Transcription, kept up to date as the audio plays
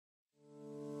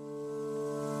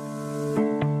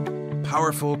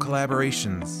Powerful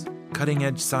collaborations,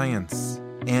 cutting-edge science,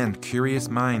 and curious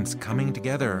minds coming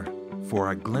together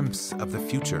for a glimpse of the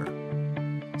future.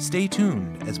 Stay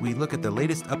tuned as we look at the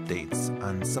latest updates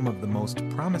on some of the most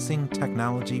promising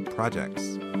technology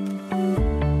projects.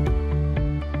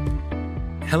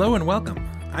 Hello and welcome.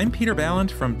 I'm Peter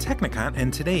Ballant from Technicon,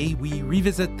 and today we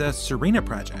revisit the SERENA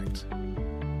project.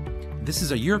 This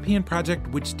is a European project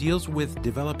which deals with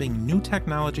developing new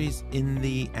technologies in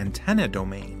the antenna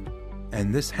domain.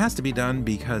 And this has to be done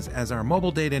because as our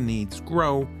mobile data needs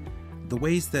grow, the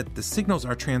ways that the signals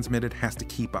are transmitted has to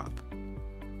keep up.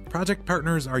 Project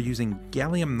partners are using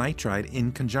gallium nitride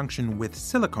in conjunction with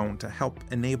silicone to help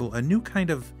enable a new kind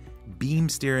of beam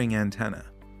steering antenna.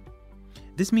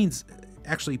 This means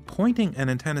actually pointing an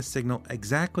antenna signal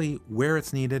exactly where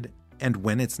it's needed and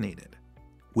when it's needed,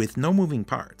 with no moving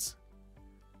parts.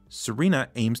 SERENA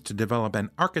aims to develop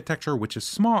an architecture which is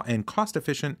small and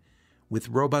cost-efficient with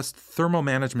robust thermal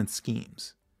management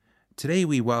schemes. Today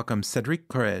we welcome Cédric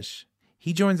Courrèges.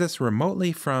 He joins us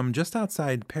remotely from just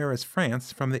outside Paris,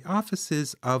 France, from the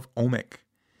offices of OMIC.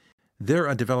 They're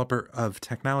a developer of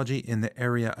technology in the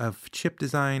area of chip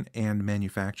design and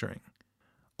manufacturing.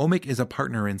 OMIC is a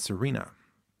partner in SERENA.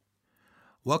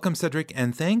 Welcome, Cédric,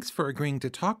 and thanks for agreeing to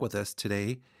talk with us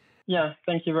today. Yeah,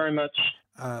 thank you very much.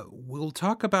 We'll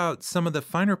talk about some of the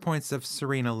finer points of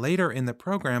SERENA later in the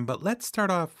program, but let's start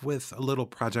off with a little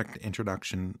project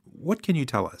introduction. What can you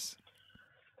tell us?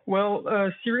 Well,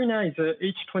 SERENA is a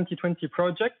H2020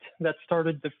 project that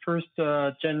started the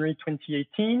 1st January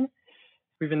 2018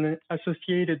 with an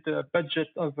associated budget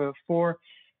of 4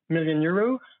 million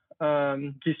euro,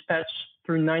 dispatched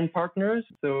through 9 partners.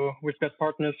 So we've got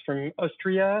partners from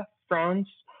Austria, France,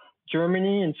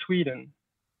 Germany, and Sweden.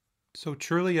 So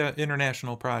truly an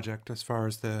international project as far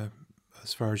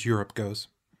as Europe goes.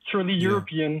 Truly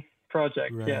European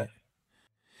project, right. Yes.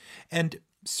 And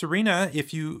SERENA,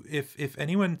 if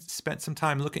anyone spent some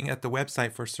time looking at the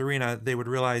website for SERENA, they would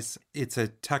realize it's a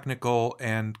technical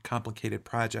and complicated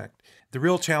project. The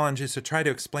real challenge is to try to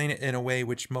explain it in a way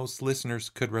which most listeners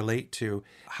could relate to.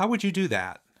 How would you do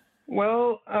that?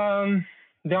 Well,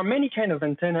 there are many kinds of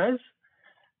antennas,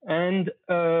 and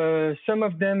some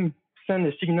of them send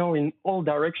a signal in all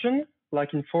directions,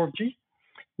 like in 4G,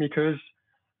 because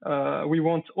we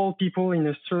want all people in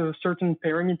a certain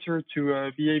perimeter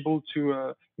to be able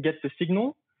to get the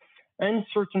signal. And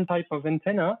certain type of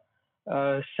antenna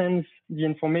sends the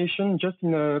information just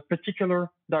in a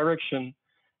particular direction.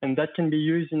 And that can be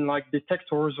used in like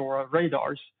detectors or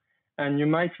radars. And you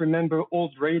might remember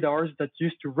old radars that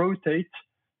used to rotate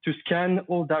to scan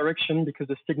all directions because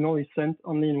the signal is sent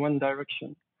only in one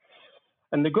direction.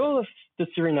 And the goal of the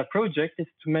SERENA project is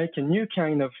to make a new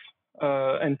kind of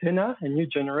antenna, a new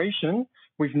generation,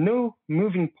 with no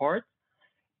moving part,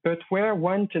 but where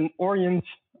one can orient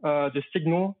the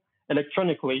signal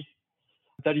electronically.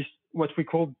 That is what we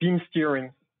call beam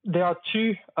steering. There are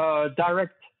 2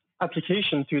 direct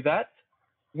applications to that.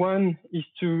 One is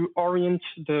to orient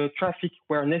the traffic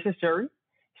where necessary.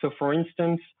 So, for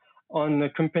instance, on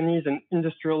companies and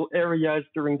industrial areas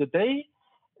during the day,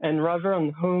 and rather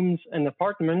on homes and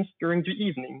apartments during the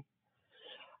evening.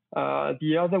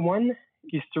 The other one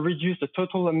is to reduce the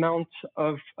total amount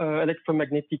of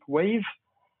electromagnetic wave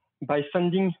by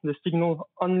sending the signal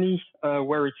only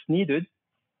where it's needed.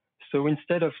 So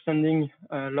instead of sending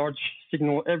a large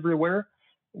signal everywhere,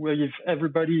 with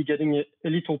everybody getting a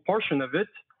little portion of it,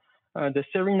 the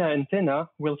SERENA antenna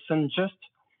will send just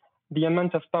the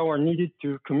amount of power needed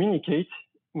to communicate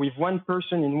with one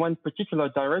person in one particular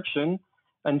direction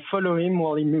and follow him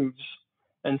while he moves.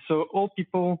 And so all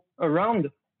people around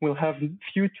will have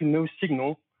few to no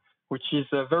signal, which is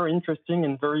very interesting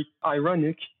and very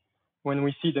ironic when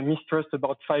we see the mistrust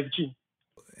about 5G.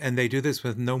 And they do this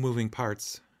with no moving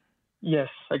parts. Yes,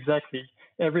 exactly.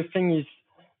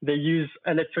 They use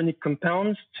electronic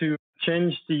compounds to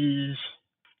change the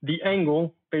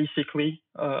angle, basically,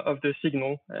 of the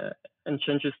signal and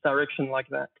change its direction like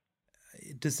that.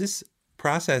 Does this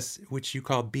process, which you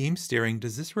call beam steering,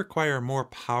 does this require more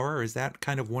power? Is that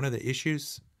kind of one of the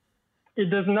issues? It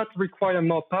does not require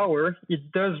more power.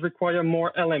 It does require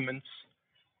more elements.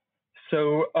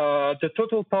 So the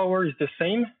total power is the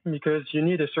same because you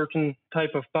need a certain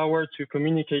type of power to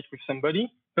communicate with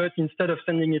somebody. But instead of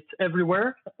sending it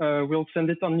everywhere, we'll send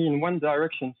it only in one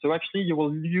direction. So actually you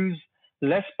will use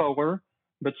less power,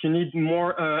 but you need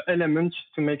more elements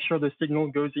to make sure the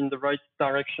signal goes in the right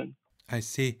direction. I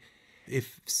see.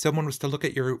 If someone was to look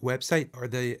at your website or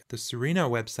the SERENA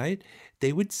website,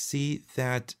 they would see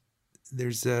that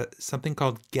there's something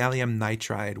called gallium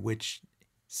nitride, which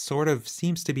sort of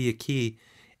seems to be a key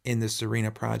in the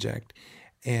SERENA project.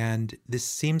 And this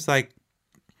seems like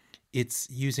it's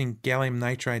using gallium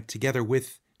nitride together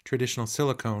with traditional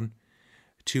silicone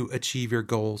to achieve your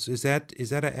goals. Is that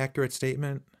an accurate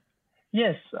statement?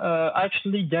 Yes,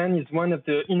 actually, GaN is one of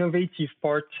the innovative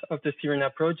parts of the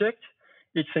Sirena project.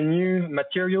 It's a new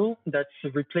material that's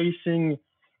replacing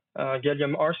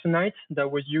gallium arsenide that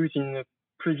was used in the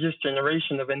previous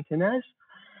generation of antennas.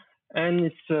 And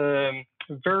it's a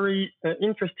very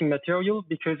interesting material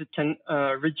because it can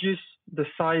reduce the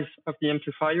size of the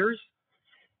amplifiers,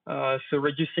 so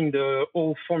reducing the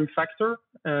whole form factor,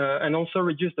 and also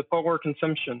reduce the power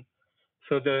consumption.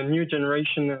 So the new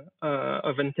generation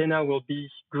of antenna will be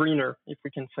greener, if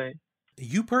we can say.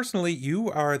 You personally,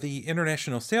 you are the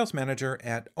international sales manager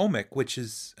at OMIC, which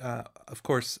is, of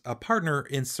course, a partner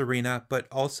in Sirena, but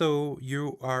also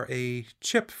you are a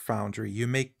chip foundry. You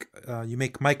make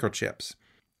microchips.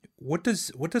 What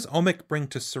does OMIC bring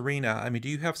to Sirena? I mean, do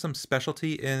you have some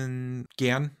specialty in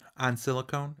GaN on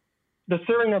silicone? The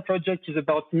Sirena project is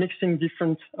about mixing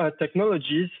different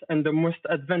technologies and the most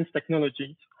advanced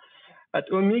technologies. At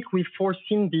OMIC, we've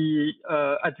foreseen the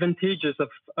advantages of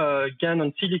GaN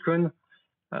on silicon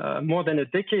more than a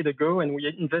decade ago, and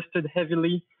we invested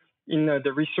heavily in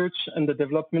the research and the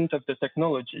development of the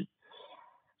technology.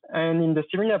 And in the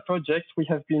Sirena project, we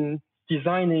have been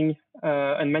designing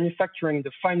and manufacturing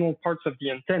the final parts of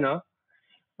the antenna,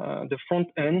 the front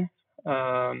end,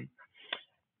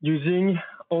 using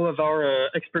all of our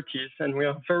expertise, and we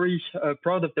are very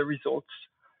proud of the results.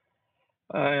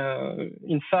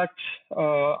 In fact,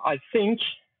 I think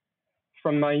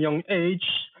from my young age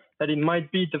that it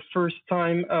might be the first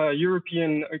time a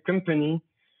European company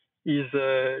is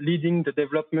leading the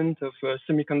development of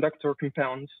semiconductor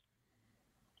compounds.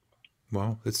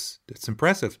 Wow, it's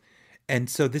impressive. And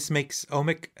so this makes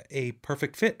OMIC a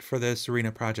perfect fit for the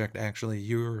Sirena project, actually.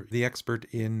 You're the expert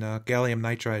in gallium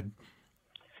nitride.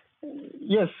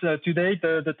 Yes, today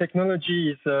the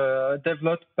technology is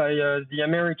developed by the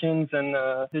Americans and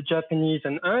the Japanese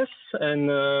and us,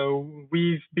 and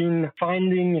we've been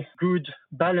finding good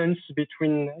balance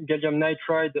between gallium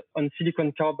nitride on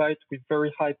silicon carbide with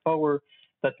very high power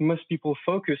that most people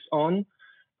focus on,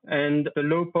 and the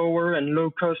low power and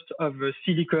low cost of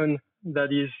silicon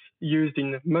that is used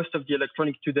in most of the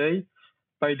electronics today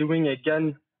by doing a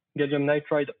gallium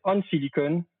nitride on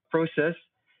silicon process,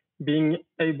 being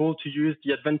able to use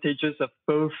the advantages of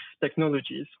both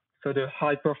technologies. So the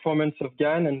high performance of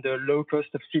GaN and the low cost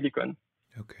of silicon.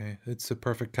 Okay, it's a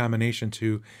perfect combination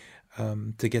to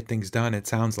get things done, it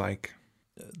sounds like.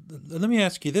 Let me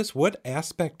ask you this. What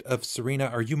aspect of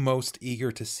Sirena are you most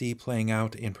eager to see playing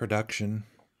out in production?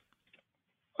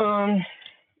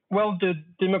 Well, the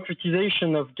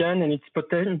democratization of GaN and its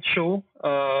potential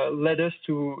led us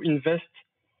to invest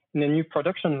in a new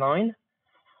production line.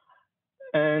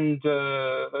 And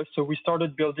so we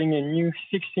started building a new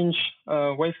 6-inch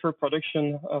wafer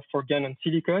production for GaN on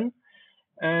silicon.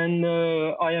 And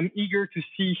I am eager to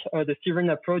see the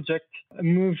Sirena project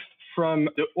move from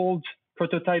the old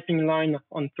prototyping line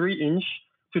on 3-inch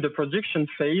to the production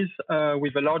phase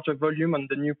with a larger volume on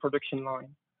the new production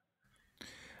line.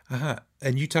 Uh-huh.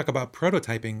 And you talk about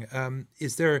prototyping.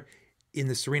 Is there in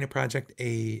the Sirena project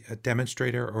a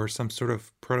demonstrator or some sort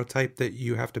of prototype that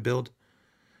you have to build?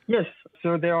 Yes,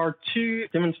 so there are 2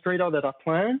 demonstrators that are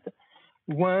planned.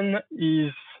 One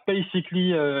is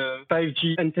basically a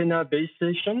 5G antenna base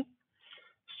station.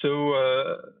 So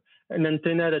an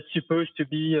antenna that's supposed to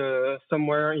be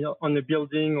somewhere on a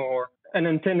building, or an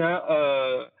antenna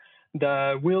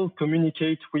that will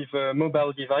communicate with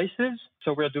mobile devices.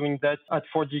 So we're doing that at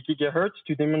 40 gigahertz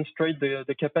to demonstrate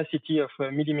the capacity of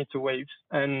millimeter waves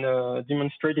and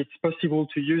demonstrate it's possible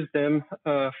to use them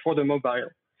for the mobile.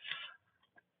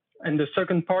 And the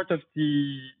second part of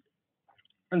the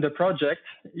project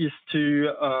is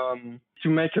to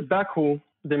make a backhaul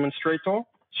demonstrator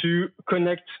to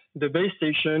connect the base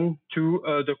station to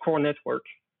the core network.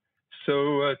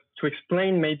 So to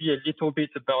explain maybe a little bit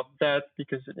about that,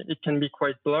 because it can be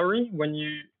quite blurry. When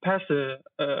you pass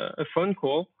a phone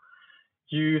call,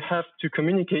 you have to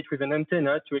communicate with an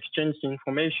antenna to exchange the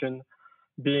information,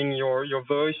 being your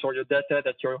voice or your data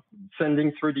that you're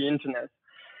sending through the internet.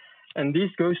 And this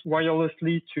goes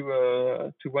wirelessly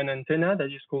to one antenna that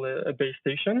is called a base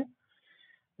station.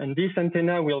 And this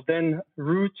antenna will then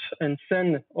route and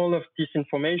send all of this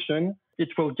information. It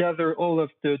will gather all of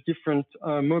the different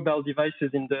mobile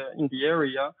devices in the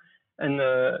area and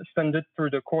send it through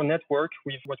the core network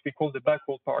with what we call the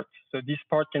backhaul part. So this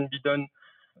part can be done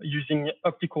using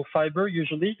optical fiber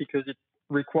usually, because it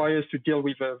requires to deal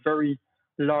with a very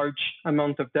large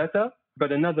amount of data.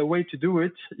 But another way to do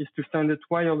it is to send it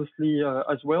wirelessly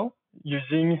as well,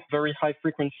 using very high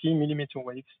frequency millimeter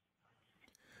waves.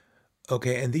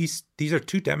 Okay, and these are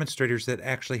two demonstrators that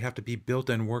actually have to be built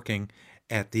and working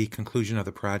at the conclusion of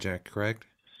the project, correct?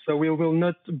 So we will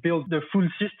not build the full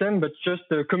system, but just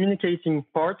the communicating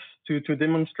parts to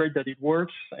demonstrate that it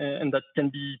works and that can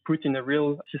be put in a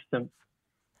real system.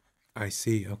 I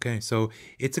see. Okay, so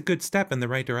it's a good step in the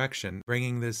right direction,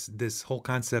 bringing this whole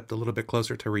concept a little bit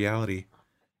closer to reality.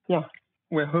 Yeah,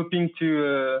 we're hoping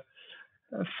to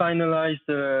finalize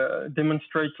the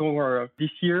demonstrator this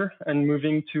year and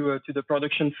moving to the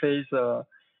production phase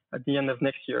at the end of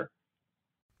next year.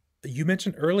 You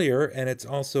mentioned earlier, and it's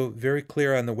also very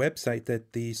clear on the website,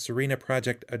 that the SERENA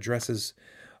project addresses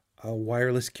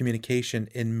wireless communication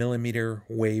in millimeter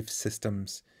wave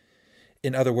systems.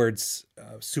 In other words,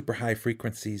 super high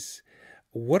frequencies.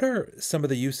 What are some of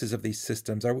the uses of these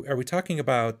systems? Are we talking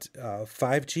about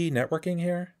 5G networking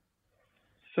here?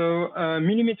 So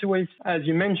millimeter waves, as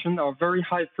you mentioned, are very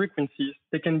high frequencies.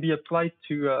 They can be applied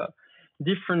to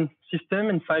different systems,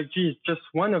 and 5G is just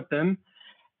one of them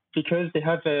because they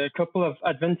have a couple of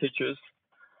advantages.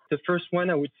 The first one,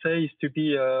 I would say, is to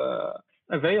be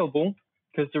available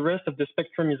because the rest of the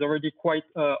spectrum is already quite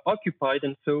occupied,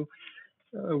 and so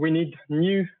we need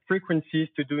new frequencies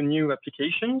to do new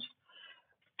applications.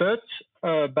 But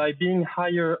by being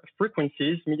higher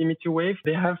frequencies, millimeter wave,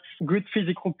 they have good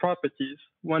physical properties.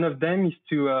 One of them is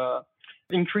to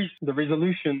increase the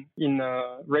resolution in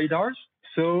radars,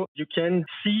 so you can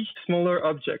see smaller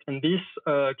objects. And this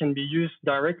can be used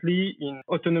directly in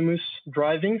autonomous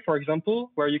driving, for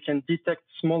example, where you can detect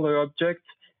smaller objects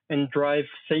and drive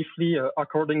safely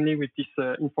accordingly with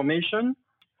this information.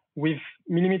 With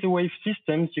millimeter wave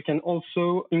systems, you can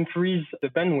also increase the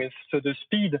bandwidth, so the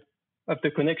speed of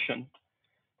the connection.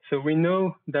 So we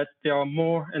know that there are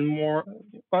more and more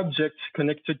objects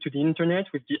connected to the internet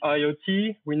with the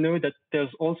IoT. We know that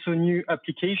there's also new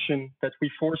applications that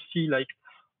we foresee, like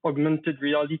augmented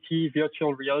reality,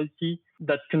 virtual reality,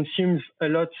 that consumes a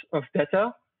lot of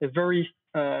data, a very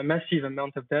massive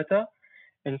amount of data.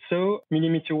 And so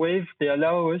millimeter wave, they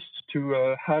allow us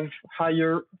to have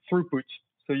higher throughput.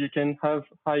 So you can have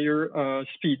higher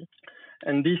speed.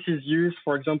 And this is used,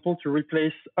 for example, to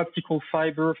replace optical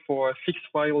fiber for fixed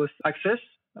wireless access,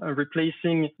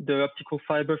 replacing the optical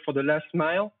fiber for the last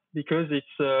mile because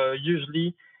it's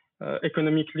usually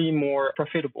economically more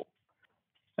profitable.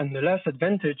 And the last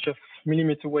advantage of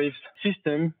millimeter wave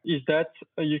system is that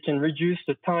you can reduce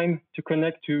the time to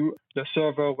connect to the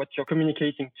server, what you're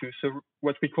communicating to, so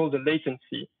what we call the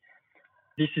latency.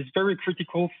 This is very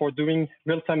critical for doing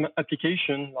real-time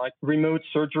application like remote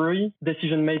surgery,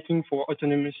 decision-making for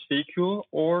autonomous vehicle,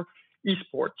 or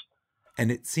esports. And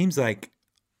it seems like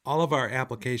all of our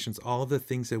applications, all of the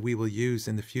things that we will use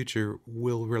in the future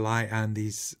will rely on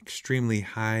these extremely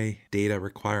high data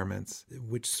requirements,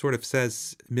 which sort of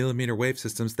says millimeter wave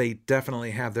systems, they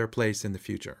definitely have their place in the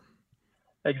future.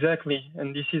 Exactly.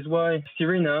 And this is why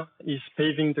SERENA is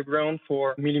paving the ground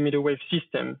for millimeter wave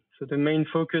system. So the main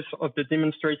focus of the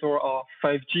demonstrator are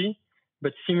 5G,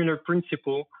 but similar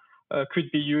principle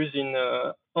could be used in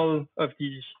all of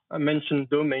these mentioned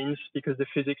domains because the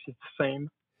physics is the same.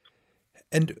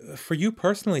 And for you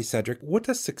personally, Cedric, what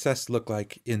does success look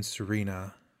like in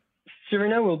SERENA?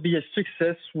 SERENA will be a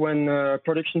success when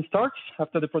production starts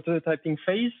after the prototyping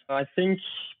phase. I think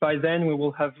by then we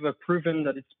will have proven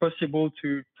that it's possible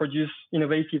to produce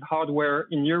innovative hardware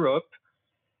in Europe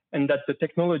and that the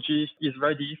technology is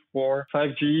ready for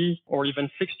 5G or even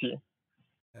 6G.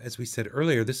 As we said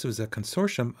earlier, this was a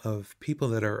consortium of people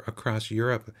that are across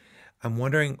Europe. I'm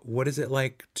wondering, what is it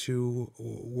like to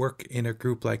work in a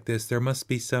group like this? There must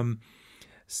be some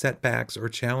setbacks or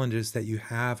challenges that you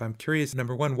have. I'm curious,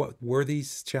 number one, what were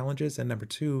these challenges? And number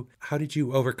two, how did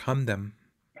you overcome them?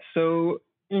 So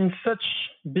in such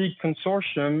big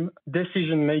consortium,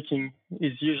 decision-making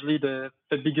is usually the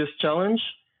biggest challenge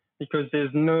because there's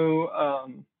no,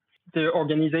 the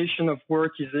organization of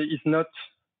work is not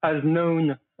as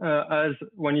known as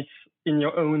when it's in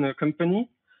your own company.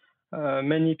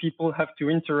 Many people have to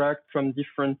interact from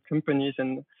different companies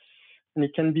and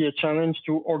it can be a challenge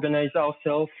to organize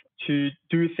ourselves to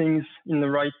do things in the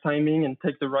right timing and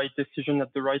take the right decision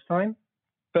at the right time.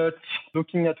 But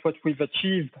looking at what we've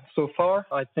achieved so far,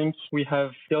 I think we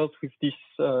have dealt with this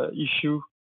issue.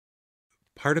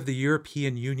 Part of the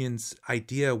European Union's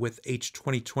idea with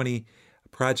H2020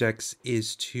 projects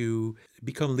is to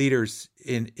become leaders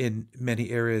in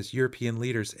many areas, European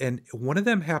leaders. And one of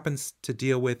them happens to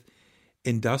deal with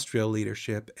industrial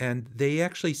leadership. And they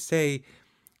actually say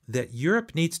that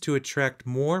Europe needs to attract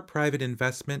more private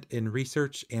investment in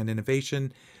research and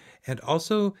innovation and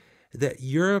also that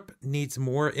Europe needs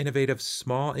more innovative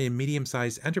small and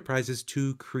medium-sized enterprises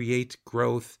to create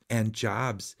growth and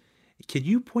jobs. Can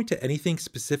you point to anything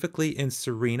specifically in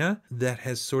SERENA that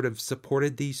has sort of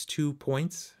supported these 2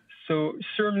 points? So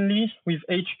certainly with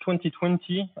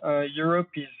H2020, Europe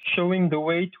is showing the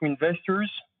way to investors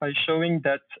by showing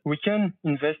that we can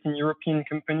invest in European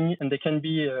companies and there can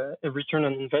be a return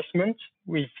on investment.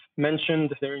 We've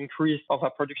mentioned the increase of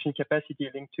our production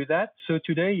capacity linked to that. So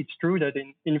today it's true that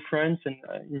in France and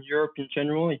in Europe in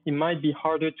general, it might be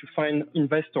harder to find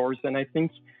investors. And I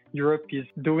think Europe is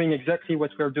doing exactly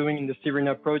what we're doing in the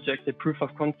SERENA project, a proof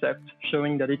of concept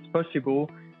showing that it's possible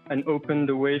and open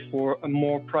the way for a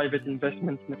more private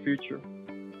investment in the future.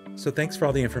 So thanks for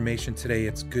all the information today.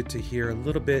 It's good to hear a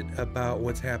little bit about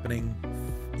what's happening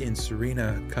in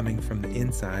SERENA coming from the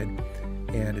inside.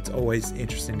 And it's always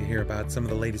interesting to hear about some of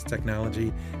the latest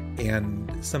technology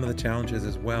and some of the challenges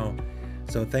as well.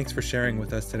 So thanks for sharing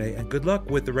with us today, and good luck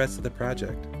with the rest of the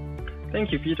project.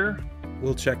 Thank you, Peter.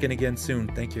 We'll check in again soon.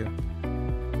 Thank you.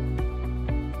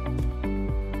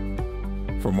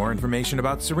 For more information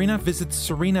about SERENA, visit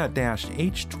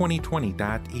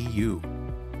serena-h2020.eu.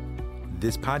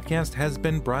 This podcast has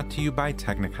been brought to you by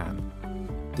Technikon.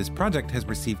 This project has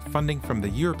received funding from the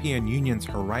European Union's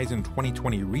Horizon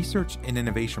 2020 Research and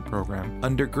Innovation Program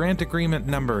under Grant Agreement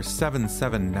number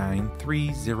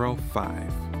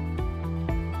 779305.